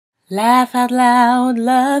Laugh out loud,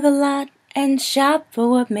 love a lot, and shop for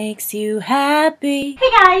what makes you happy.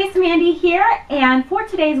 Hey guys, Mandy here, and for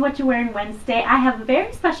today's What You Wearing Wednesday, I have a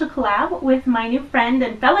very special collab with my new friend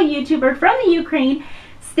and fellow YouTuber from the Ukraine,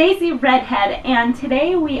 Stacy Redhead, and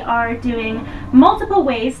today we are doing multiple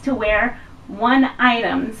ways to wear one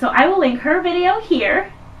item. So I will link her video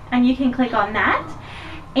here, and you can click on that.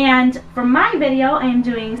 And for my video, I am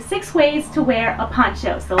doing 6 ways to wear a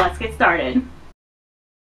poncho. So let's get started.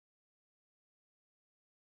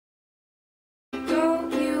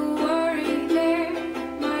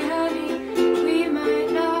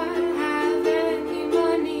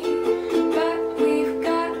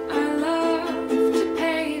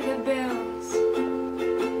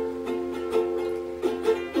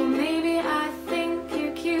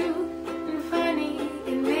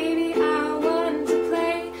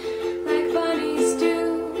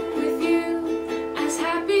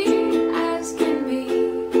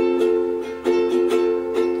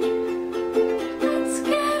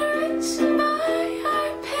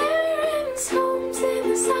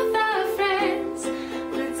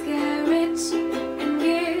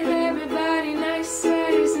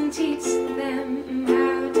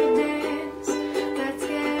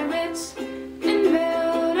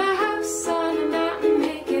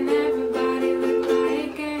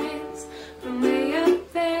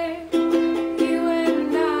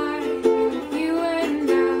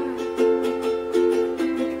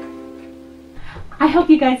 I hope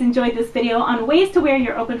you guys enjoyed this video on ways to wear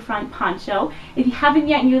your open front poncho. If you haven't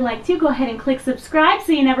yet and you'd like to, go ahead and click subscribe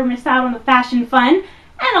so you never miss out on the fashion fun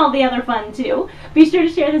and all the other fun too. Be sure to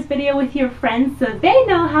share this video with your friends so they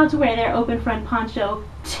know how to wear their open front poncho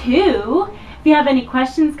too. If you have any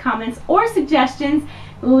questions, comments, or suggestions,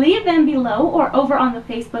 leave them below or over on the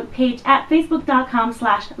Facebook page at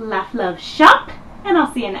facebook.com/laughloveshop, and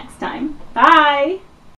I'll see you next time. Bye!